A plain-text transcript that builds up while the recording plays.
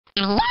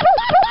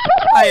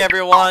Hi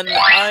everyone,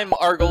 I'm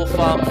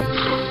Arglefump.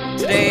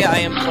 Today I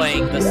am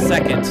playing the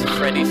second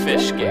Freddi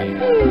Fish game.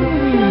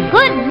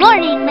 Good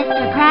morning,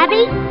 Mr.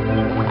 Krabby.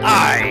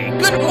 Aye,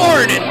 good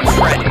morning,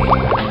 Freddi.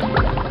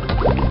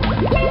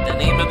 The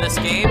name of this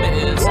game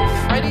is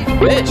Freddi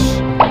Fish,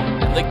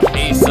 in the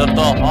case of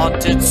the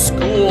Haunted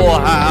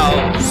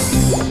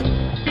Schoolhouse.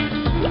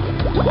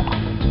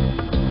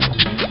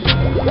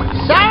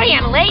 Sorry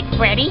I'm late,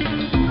 Freddi.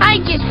 I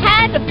just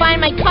had to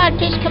find my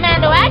Codfish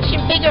Commando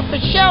action figure for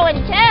show and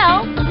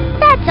tell.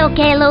 That's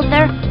okay,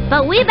 Luther.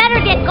 But we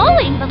better get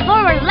going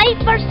before we're late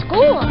for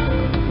school.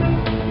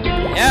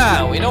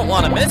 Yeah, we don't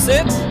want to miss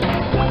it.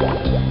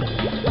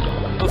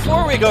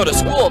 Before we go to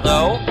school,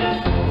 though,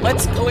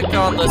 let's click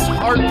on this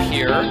harp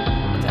here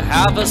to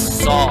have a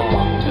song.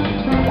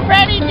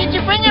 Freddi, did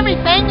you bring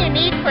everything you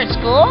need for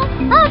school?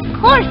 Of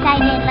course I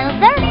did,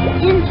 Luther.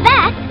 In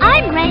fact,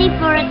 I'm ready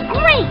for a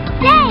great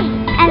day.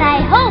 And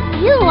I hope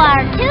you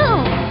are too.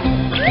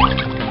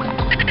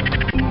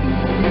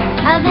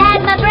 I've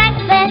had my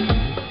breakfast.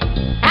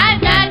 I've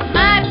got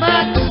my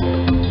books.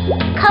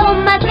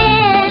 Comb my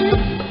pins.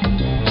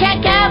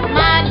 Check out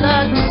my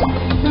looks.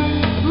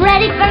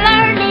 Ready for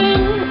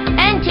learning.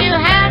 And to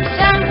have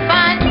some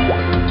fun.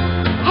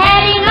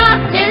 Heading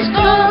off to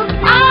school.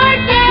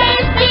 Our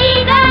day's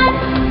begun.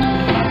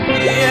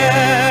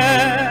 Yeah!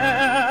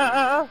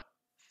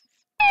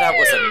 That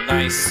was a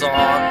nice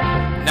song.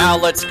 Now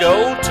let's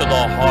go to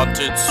the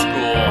Haunted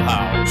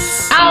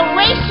Schoolhouse. I'll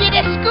race you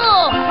to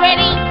school,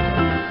 Freddi.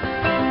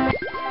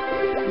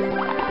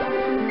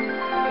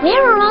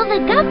 Where are all the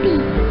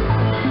guppies?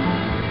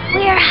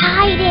 We're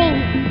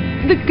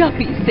hiding. The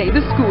guppies say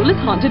the school is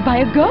haunted by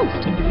a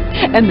ghost,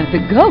 and that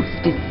the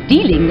ghost is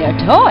stealing their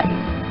toys.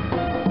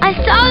 I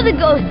saw the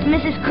ghost,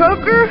 Mrs.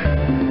 Croker.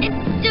 It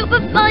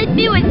stupefied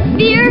me with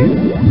fear,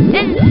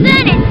 and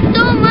then it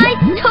stole my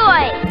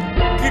toy.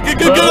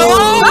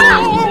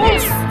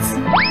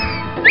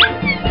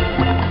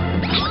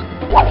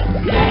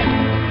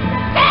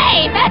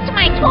 Hey, that's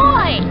my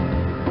toy.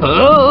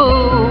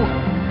 Oh!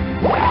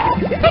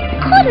 It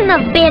couldn't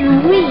have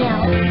been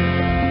real.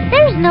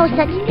 There's no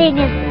such thing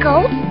as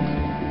ghosts.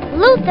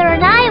 Luther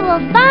and I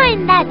will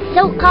find that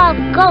so-called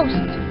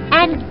ghost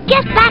and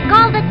get back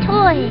all the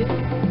toys.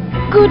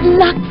 Good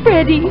luck,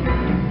 Freddi.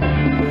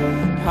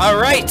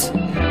 Alright,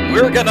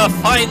 we're gonna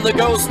find the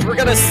ghost, we're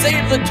gonna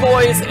save the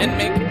toys, and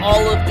make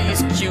all of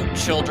these cute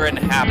children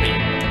happy.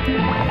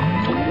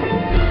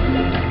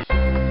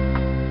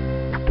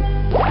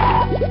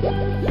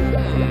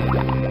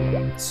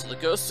 So the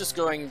ghost is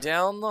going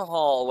down the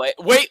hallway.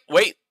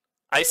 Wait!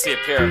 I see a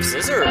pair of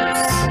scissors.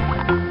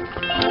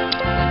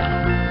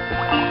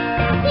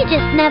 You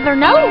just never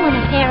know when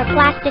a pair of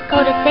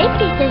plastic-coated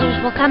safety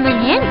scissors will come in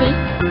handy.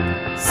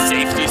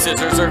 Safety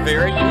scissors are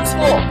very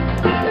useful.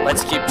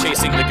 Let's keep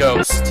chasing the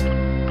ghost.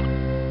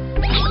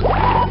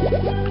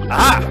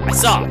 Ah! I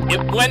saw!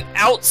 It went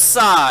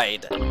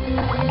outside! Ah!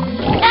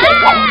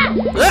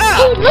 Ah!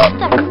 Hey,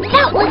 Luther!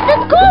 That was the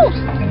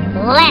ghost!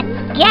 Let's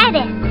get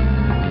it!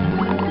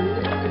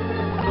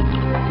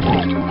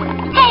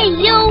 Hey,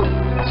 you!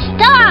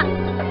 Stop!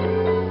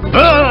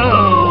 Oh!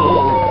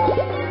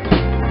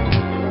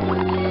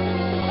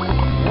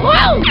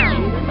 Whoa!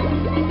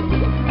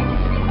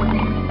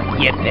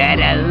 You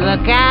better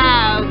look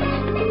out.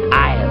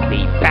 I'll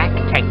be back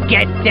to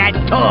get that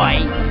toy.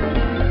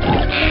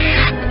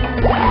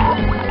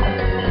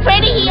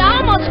 Freddi, he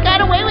almost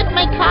got away with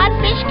my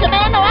Codfish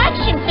Commando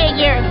action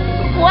figure.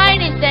 Why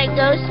does that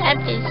ghost have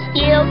to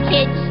steal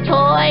kids'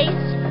 toys?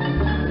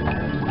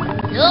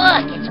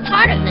 Look, it's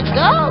part of the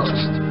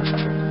ghost.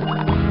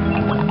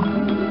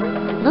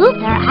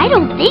 Luther, I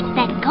don't think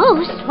that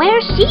ghost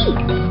wears sheets.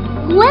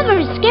 Whoever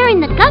is scaring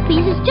the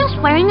guppies is just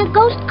wearing a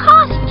ghost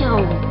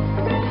costume.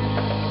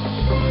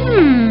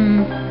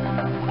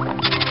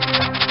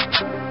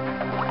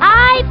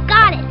 I've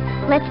got it.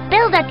 Let's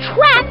build a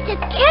trap to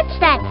catch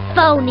that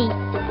phony.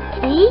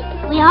 See?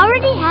 We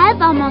already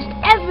have almost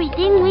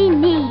everything we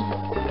need.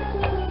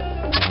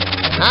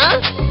 Huh?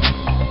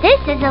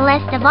 This is a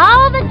list of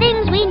all the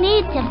things we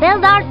need to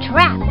build our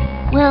trap.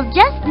 We'll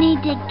just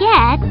need to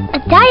get a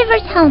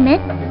diver's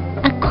helmet,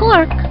 a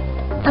cork,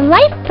 a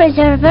life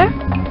preserver,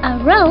 a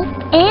rope,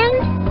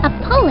 and a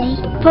pulley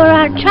for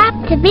our trap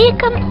to be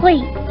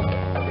complete.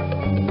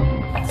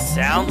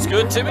 Sounds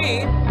good to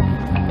me.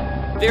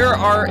 There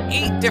are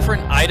 8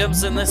 different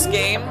items in this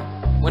game.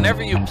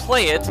 Whenever you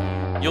play it,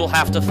 you'll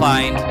have to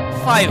find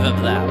 5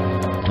 of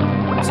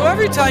them. So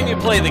every time you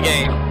play the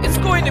game, it's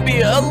going to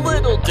be a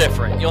little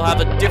different. You'll have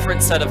a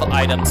different set of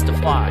items to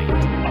find.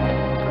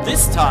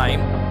 This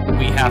time,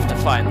 we have to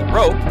find the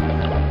rope,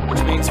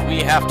 which means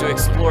we have to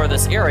explore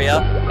this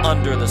area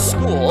under the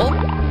school.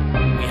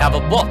 We have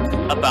a book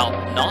about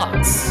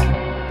knots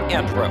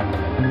and rope.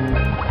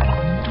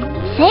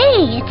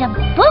 Say, it's a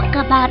book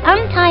about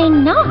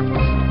untying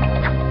knots.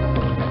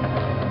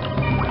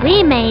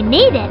 We may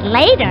need it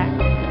later.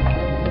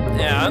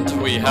 And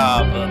we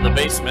have the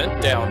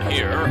basement down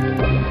here.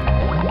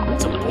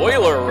 It's a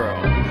boiler room.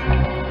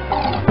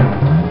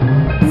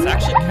 It's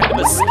actually kind of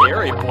a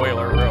scary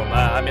boiler room.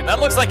 I mean, that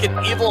looks like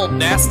an evil,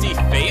 nasty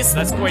face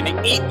that's going to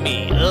eat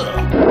me. Ugh.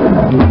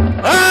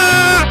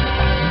 Ah!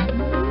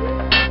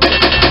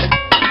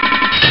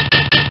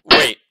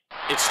 Wait,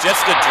 it's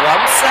just a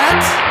drum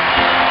set?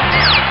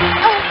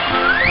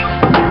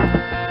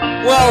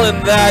 Well,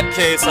 in that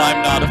case,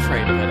 I'm not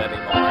afraid of it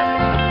anymore.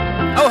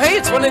 Oh, hey,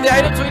 it's one of the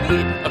items we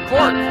need. A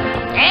cork.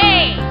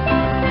 Hey!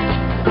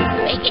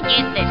 We can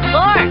use this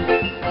cork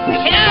to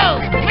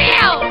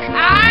build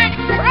our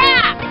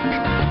trap!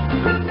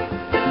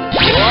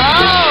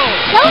 Whoa!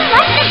 Don't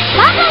let the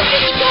bubbles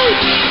escape!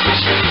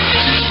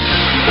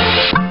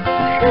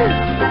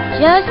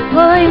 Just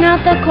pulling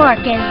out the cork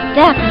is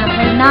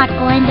definitely not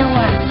going to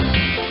work.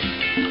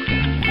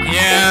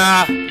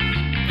 Yeah.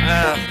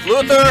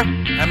 Luther,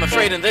 I'm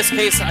afraid in this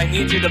case I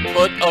need you to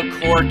put a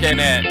cork in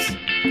it.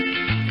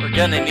 We're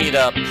gonna need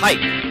a pipe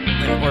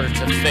in order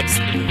to fix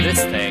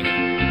this thing.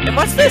 And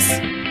what's this?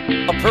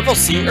 A purple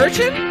sea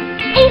urchin?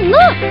 Hey,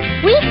 look!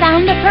 We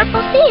found a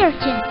purple sea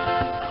urchin.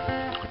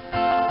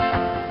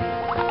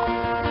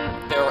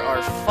 There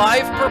are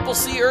 5 purple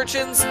sea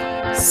urchins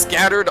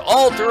scattered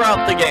all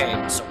throughout the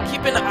game, so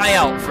keep an eye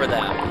out for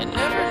them. You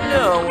never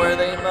know where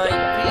they might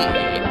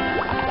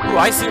be. Ooh,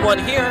 I see one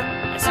here.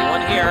 I see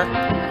one here.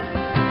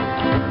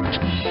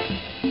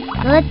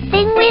 Good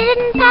thing we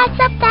didn't pass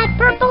up that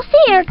purple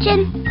sea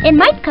urchin. It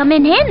might come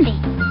in handy.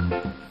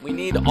 We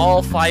need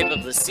all 5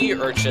 of the sea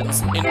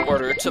urchins in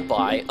order to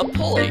buy a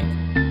pulley,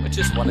 which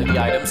is one of the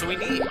items we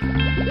need.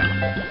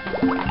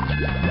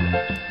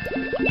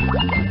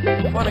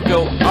 I want to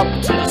go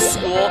up to the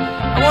school.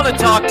 I want to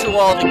talk to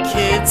all the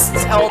kids,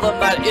 tell them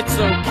that it's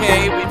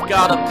okay, we've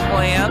got a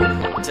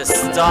plan to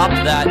stop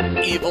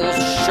that evil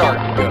shark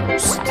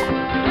ghost.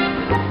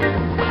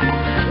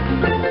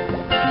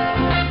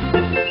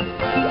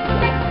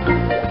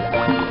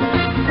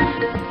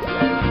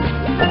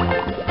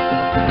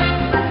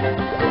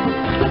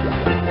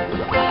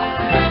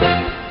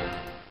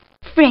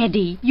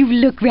 Freddi, you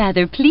look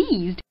rather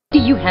pleased. Do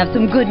you have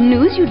some good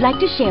news you'd like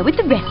to share with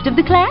the rest of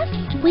the class?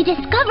 We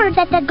discovered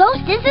that the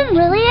ghost isn't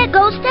really a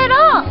ghost at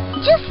all.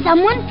 Just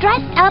someone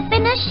dressed up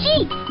in a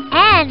sheet.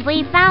 And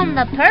we found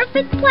the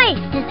perfect place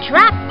to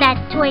trap that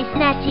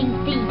toy-snatching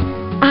thief.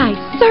 I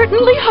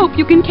certainly hope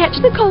you can catch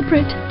the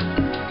culprit.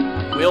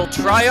 We'll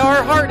try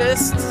our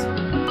hardest.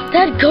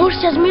 That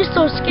ghost has me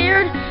so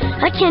scared,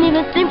 I can't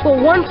even think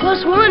what 1 +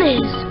 1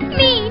 is.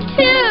 Me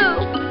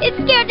too. It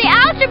scared the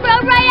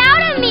algebra right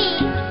out of me.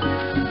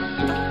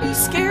 Don't be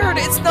scared,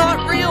 it's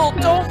not real,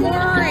 don't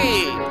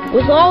worry.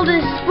 With all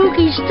this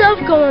spooky stuff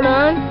going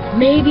on,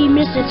 maybe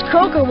Mrs.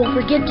 Croker will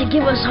forget to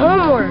give us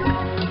homework.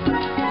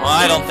 Well,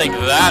 I don't think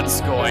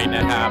that's going to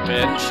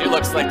happen. She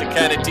looks like the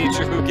kind of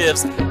teacher who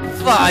gives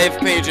 5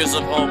 pages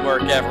of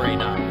homework every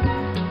night.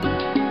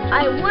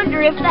 I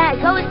wonder if that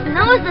ghost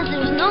knows that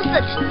there's no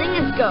such thing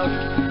as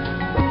ghosts.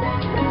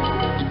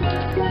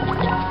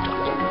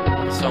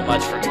 So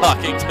much for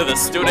talking to the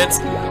students.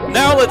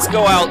 Now let's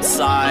go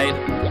outside.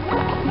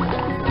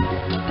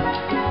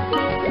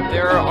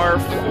 There are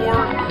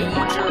 4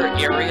 major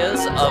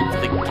areas of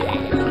the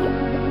game.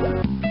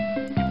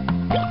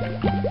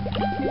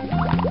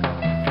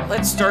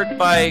 Let's start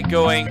by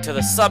going to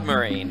the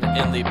submarine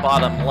in the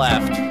bottom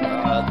left.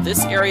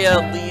 This area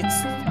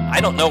leads... I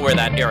don't know where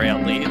that area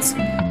leads.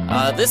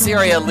 This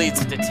area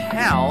leads to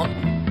town,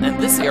 and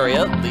this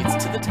area leads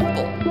to the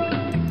temple.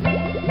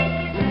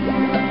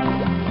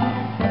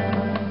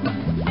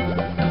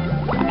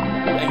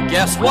 And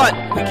guess what?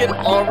 We can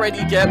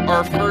already get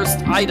our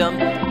first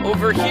item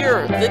over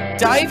here, the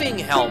diving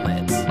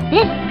helmet.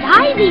 This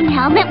diving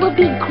helmet will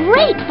be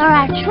great for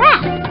our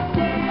trap.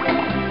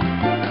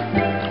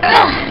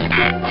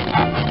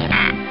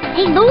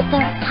 Hey,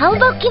 Luther, how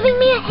about giving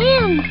me a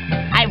hand?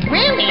 I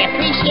really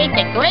appreciate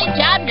the great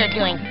job you're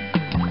doing.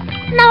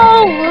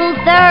 No,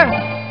 Luther.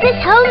 This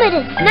helmet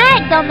is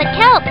snagged on the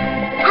kelp.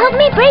 Help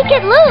me break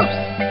it loose.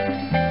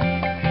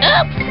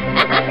 Oops!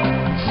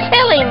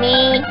 Silly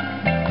me.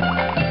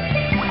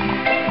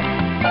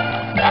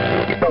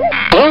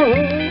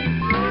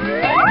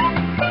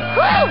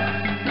 Whew!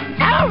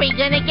 How are we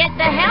gonna get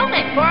the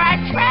helmet for our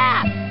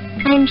trap?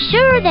 I'm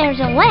sure there's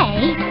a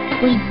way.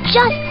 We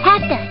just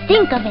have to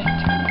think of it.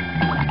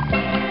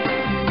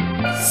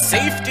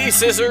 Safety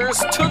scissors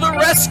to the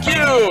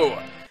rescue!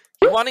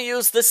 You want to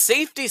use the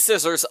safety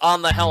scissors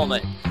on the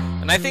helmet.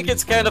 And I think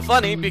it's kind of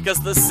funny because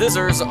the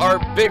scissors are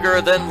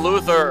bigger than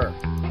Luther.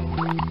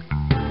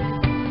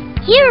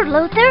 Here,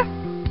 Luther.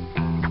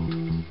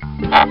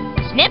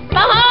 Snip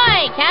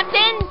ahoy,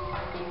 Captain!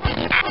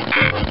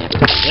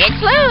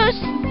 It's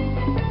loose!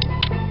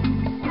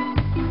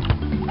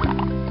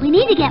 We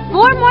need to get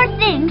 4 more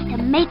things to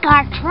make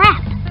our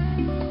trap.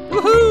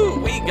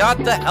 Woohoo! We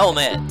got the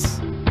helmet.